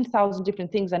 10,000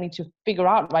 different things I need to figure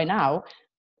out right now.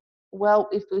 Well,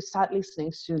 if we start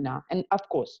listening sooner, and of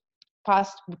course,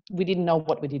 past we didn't know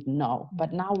what we didn't know,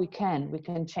 but now we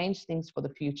can change things for the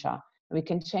future. We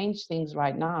can change things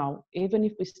right now, even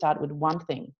if we start with one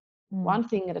thing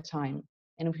at a time.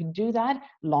 And if we do that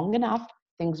long enough,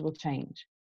 things will change.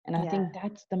 And I think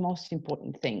that's the most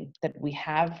important thing, that we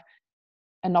have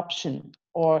an option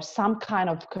or some kind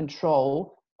of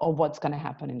control of what's going to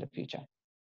happen in the future.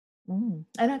 And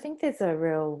I think there's a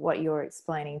real, what you're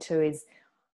explaining too, is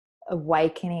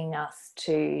awakening us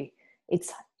to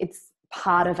it's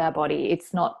part of our body.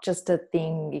 It's not just a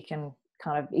thing you can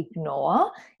kind of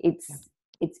ignore. It's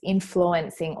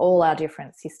influencing all our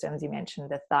different systems. You mentioned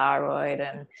the thyroid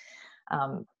and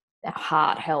our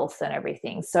heart health and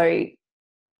everything. So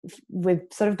we've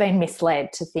sort of been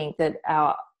misled to think that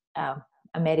our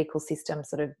medical system,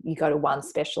 sort of, you go to one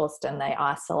specialist and they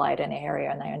isolate an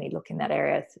area and they only look in that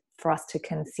area. For us to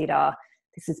consider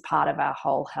this is part of our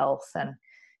whole health, and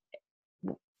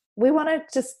we want to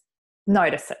just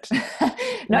notice it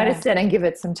and give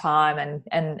it some time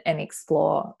and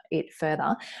explore it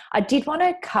further. I did want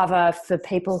to cover, for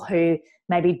people who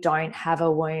maybe don't have a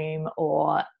womb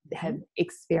or have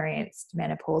experienced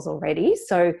menopause already,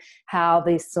 so how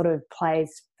this sort of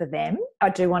plays for them. I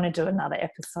do want to do another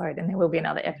episode, and there will be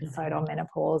another episode on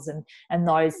menopause and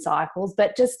those cycles,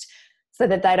 but just so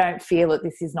that they don't feel that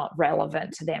this is not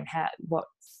relevant to them,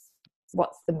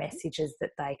 what's the messages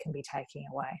that they can be taking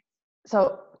away?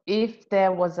 So if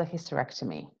there was a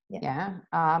hysterectomy,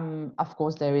 of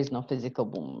course there is no physical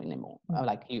womb anymore,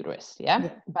 like uterus,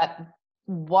 but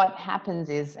what happens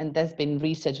is, and there's been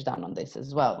research done on this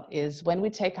as well, is when we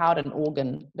take out an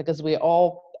organ, because we're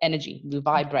all energy, we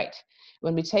vibrate.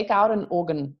 When we take out an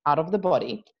organ out of the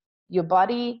body, your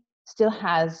body still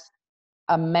has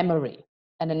a memory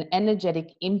and an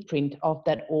energetic imprint of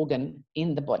that organ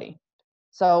in the body.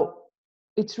 So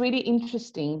it's really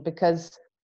interesting, because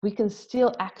we can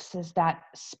still access that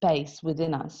space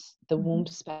within us, the womb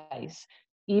space,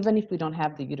 even if we don't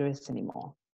have the uterus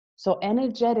anymore. So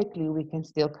energetically, we can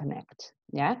still connect.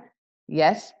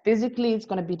 yes, physically it's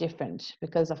going to be different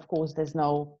because, of course, there's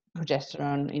no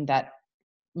progesterone in that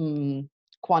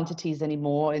quantities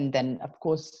anymore. And then, of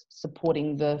course,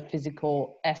 supporting the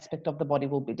physical aspect of the body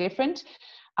will be different.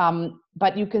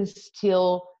 But you can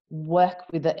still work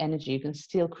with the energy. You can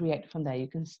still create from there. You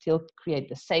can still create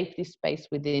the safety space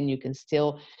within. You can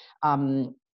still,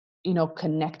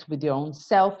 connect with your own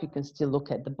self. You can still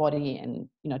look at the body and,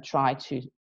 try to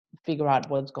figure out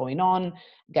what's going on,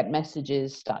 get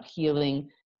messages, start healing.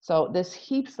 So there's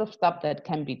heaps of stuff that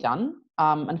can be done.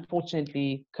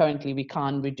 Unfortunately, currently we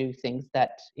can't redo things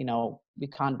that, we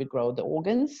can't regrow the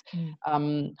organs.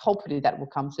 Hopefully that will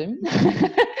come soon.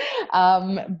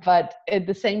 But at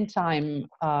the same time,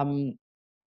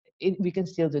 we can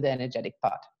still do the energetic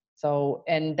part. So,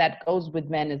 and that goes with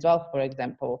men as well. For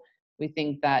example, we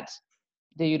think that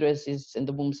the uterus is in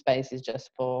the womb space is just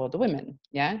for the women.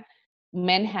 Yeah.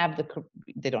 Men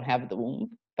they don't have the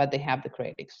womb, but they have the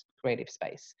creative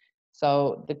space.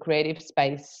 So the creative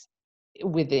space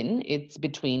within, it's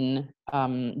between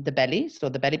the belly, so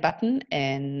the belly button,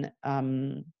 and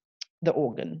the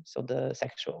organ, so the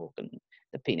sexual organ,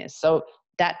 the penis. So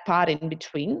that part in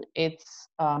between, it's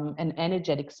an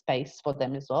energetic space for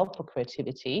them as well, for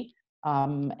creativity,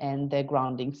 and their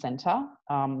grounding center,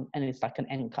 and it's like an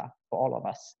anchor for all of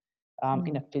us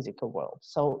in a physical world.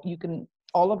 So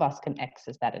all of us can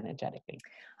access that energetically.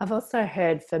 I've also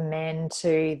heard for men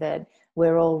too that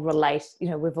we're all related,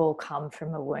 we've all come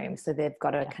from a womb, so they've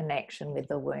got a connection with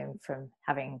the womb from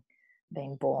having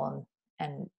been born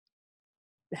and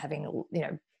having,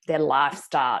 their life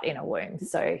start in a womb.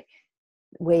 So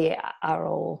we are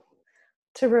all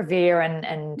to revere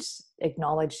and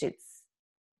acknowledge its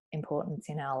importance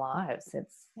in our lives.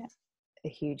 It's a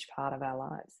huge part of our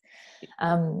lives.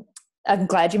 I'm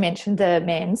glad you mentioned the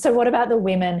men. So what about the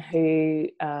women who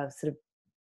are sort of,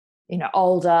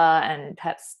 older and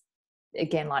perhaps,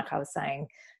 again, like I was saying,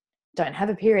 don't have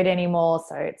a period anymore,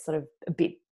 so it's sort of a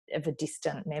bit of a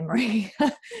distant memory.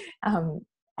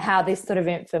 How this sort of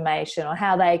information, or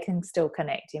how they can still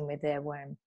connect in with their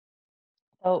womb?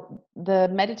 So the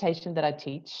meditation that I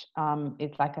teach,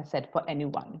 is, like I said, for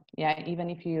anyone. Yeah, even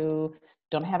if you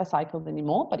don't have a cycle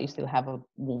anymore, but you still have a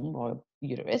womb or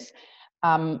uterus,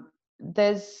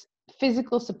 there's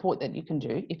physical support that you can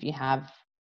do if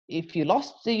you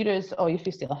lost the uterus or if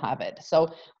you still have it.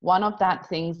 So one of that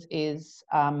things is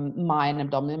mind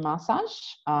abdominal massage,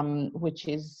 which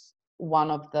is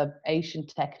one of the Asian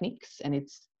techniques, and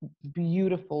it's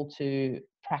beautiful to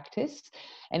practice,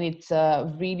 and it's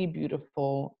a really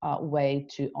beautiful way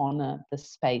to honor the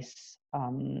space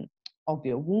of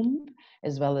your womb,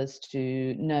 as well as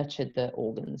to nurture the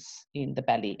organs in the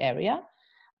belly area,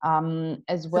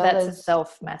 as well that's as a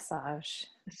self-massage.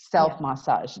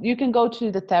 Self-massage. You can go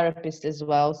to the therapist as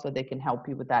well, so they can help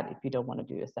you with that if you don't want to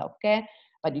do your self-care,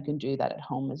 but you can do that at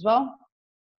home as well.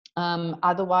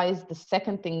 Otherwise, the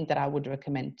second thing that I would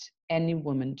recommend any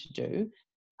woman to do,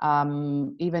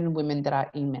 even women that are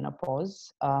in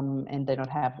menopause and they don't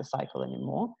have the cycle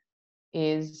anymore,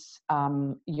 is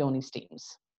yoni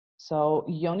steams. So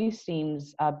yoni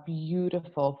steams are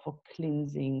beautiful for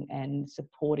cleansing and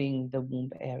supporting the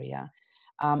womb area.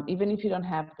 Even if you don't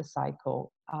have the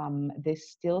cycle, they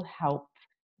still help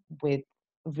with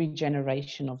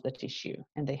regeneration of the tissue,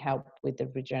 and they help with the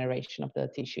regeneration of the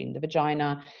tissue in the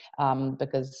vagina,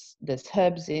 because there's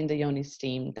herbs in the yoni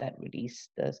steam that release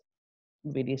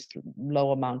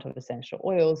low amount of essential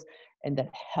oils, and that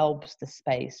helps the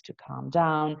space to calm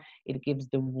down. It gives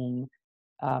the womb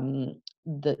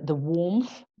the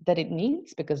warmth that it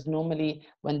needs, because normally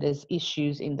when there's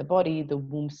issues in the body, the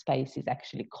womb space is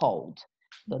actually cold,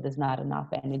 so there's not enough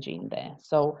energy in there.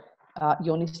 So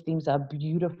yoni steams are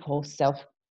beautiful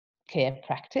self-care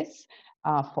practice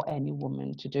for any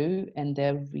woman to do, and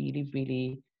they're really,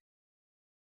 really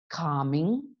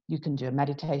calming. You can do a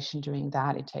meditation during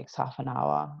that. It takes half an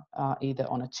hour, either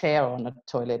on a chair or on a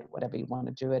toilet, whatever you want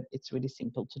to do it. It's really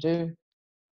simple to do.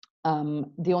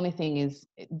 The only thing is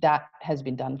that has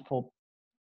been done for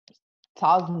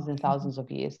thousands and thousands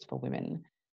of years for women,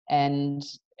 and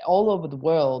all over the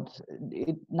world,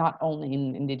 not only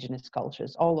in indigenous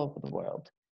cultures, all over the world.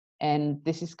 And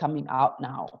this is coming out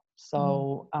now.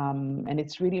 So, and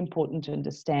it's really important to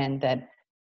understand that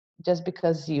just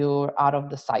because you're out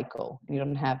of the cycle, you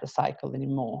don't have the cycle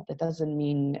anymore, that doesn't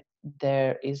mean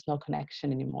there is no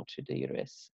connection anymore to the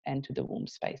uterus and to the womb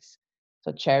space.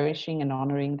 So cherishing and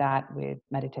honoring that with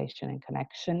meditation and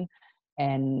connection,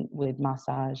 and with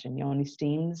massage and yoni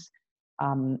steams,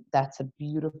 that's a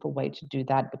beautiful way to do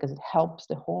that, because it helps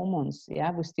the hormones.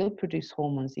 Yeah, we still produce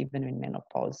hormones even in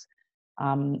menopause.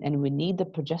 And we need the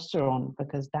progesterone,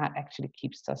 because that actually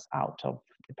keeps us out of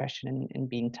depression and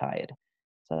being tired.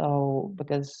 So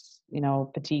because,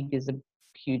 fatigue is a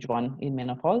huge one in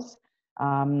menopause,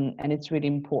 and it's really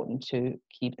important to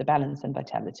keep the balance and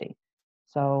vitality.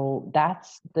 So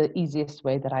that's the easiest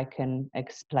way that I can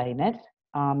explain it.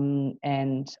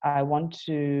 And I want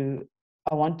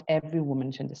every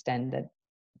woman to understand that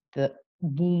the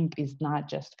womb is not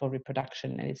just for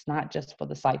reproduction, and it's not just for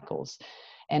the cycles.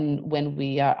 And when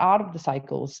we are out of the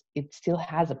cycles, it still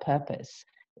has a purpose.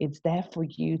 It's there for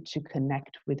you to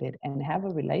connect with it and have a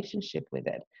relationship with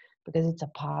it, because it's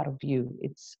a part of you.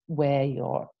 It's where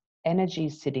your energy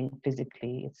is sitting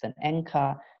physically. It's an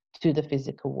anchor to the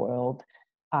physical world.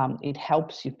 It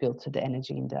helps you filter the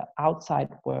energy in the outside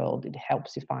world. It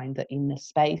helps you find the inner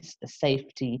space, the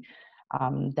safety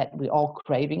that we're all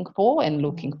craving for and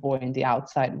looking for in the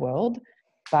outside world.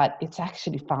 But it's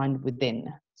actually found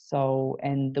within. So,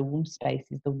 and the womb space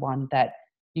is the one that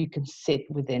you can sit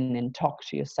within and talk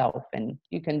to yourself, and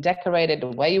you can decorate it the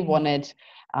way you want it,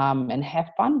 and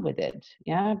have fun with it.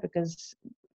 Yeah, because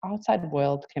outside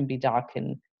world can be dark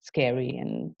and scary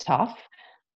and tough.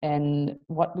 And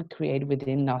what we create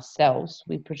within ourselves,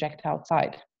 we project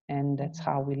outside, and that's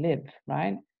how we live,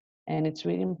 right? And it's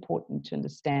really important to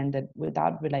understand that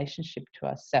without relationship to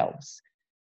ourselves,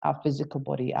 our physical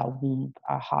body, our womb,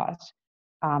 our heart,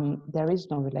 there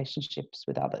is no relationships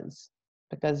with others,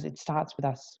 because it starts with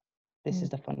us. This is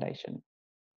the foundation.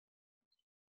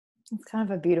 It's kind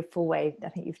of a beautiful way. I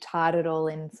think you've tied it all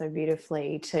in so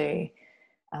beautifully to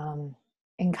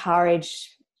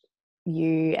encourage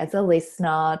you as a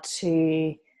listener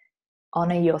to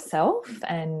honor yourself,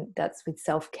 and that's with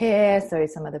self-care. So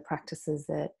some of the practices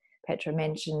that Petra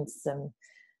mentioned, some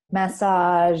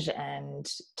massage and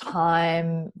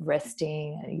time,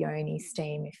 resting, yoni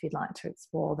steam, if you'd like to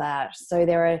explore that. So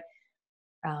there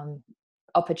are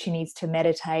opportunities to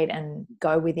meditate and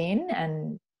go within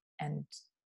and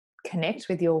connect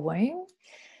with your womb.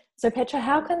 So Petra,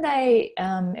 how can they,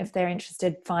 if they're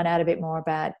interested, find out a bit more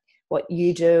about what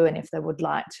you do, and if they would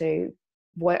like to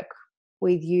work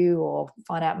with you or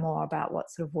find out more about what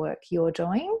sort of work you're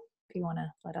doing? If you want to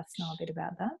let us know a bit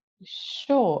about that.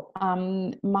 Sure.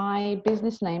 My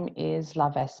business name is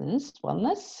Love Essence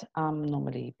Wellness,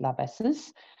 normally Love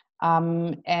Essence.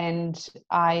 And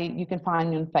you can find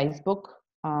me on Facebook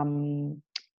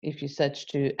if you search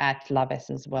to @Love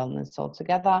Essence Wellness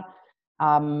altogether.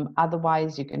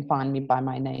 Otherwise, you can find me by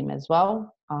my name as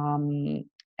well.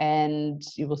 And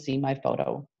you will see my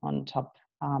photo on top.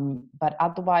 But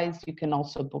otherwise, you can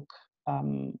also book.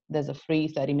 There's a free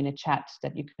 30-minute chat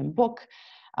that you can book.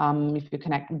 If you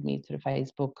connect with me through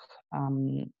Facebook,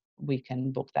 we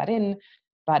can book that in.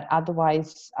 But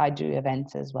otherwise, I do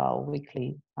events as well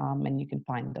weekly, and you can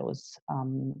find those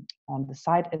on the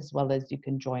site, as well as you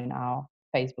can join our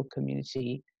Facebook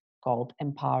community called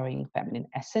Empowering Feminine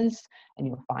Essence, and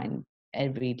you'll find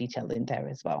every detail in there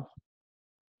as well.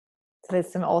 So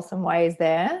there's some awesome ways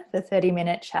there. The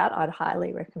 30-minute chat I'd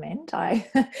highly recommend.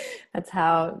 That's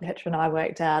how Petra and I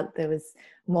worked out. There was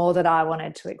more that I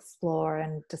wanted to explore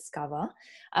and discover.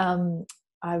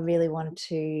 I really wanted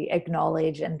to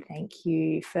acknowledge and thank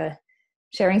you for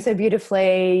sharing so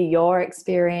beautifully your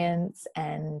experience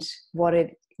and what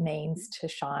it means to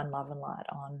shine love and light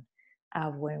on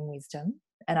our womb wisdom.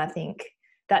 And I think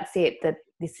that's it, that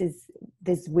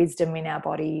there's wisdom in our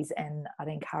bodies, and I'd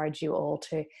encourage you all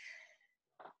to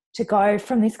go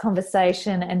from this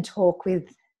conversation and talk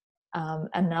with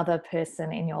another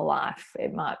person in your life.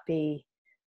 It might be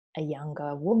a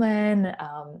younger woman,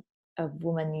 a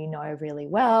woman you know really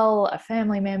well, a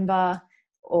family member,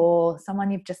 or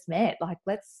someone you've just met. Like,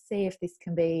 let's see if this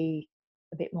can be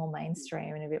a bit more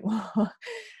mainstream and a bit more.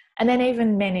 And then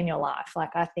even men in your life.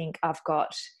 Like, I think I've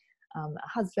got a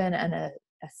husband and a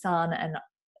son, and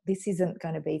this isn't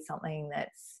going to be something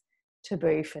that's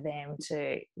taboo for them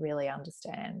to really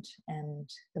understand. And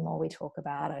the more we talk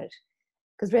about it,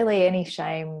 because really any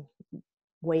shame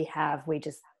we have, we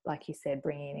just, like you said,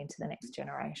 bring it into the next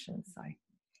generation. So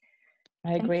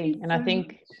I agree. And I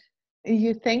think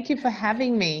thank you for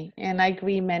having me. And I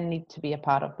agree, men need to be a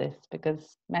part of this,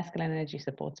 because masculine energy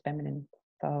supports feminine.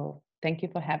 So thank you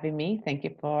for having me. Thank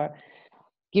you for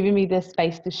giving me the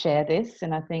space to share this.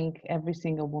 And I think every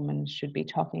single woman should be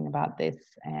talking about this,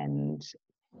 and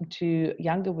to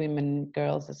younger women,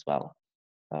 girls as well.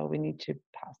 So we need to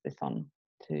pass this on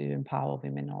to empower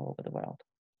women all over the world.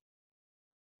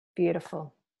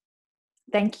 Beautiful.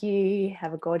 Thank you.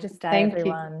 Have a gorgeous day,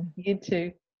 everyone. You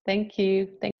too. Thank you.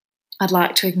 I'd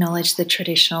like to acknowledge the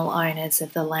traditional owners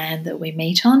of the land that we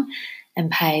meet on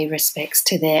and pay respects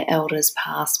to their elders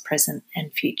past, present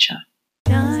and future.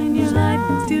 Shine your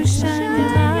light to shine.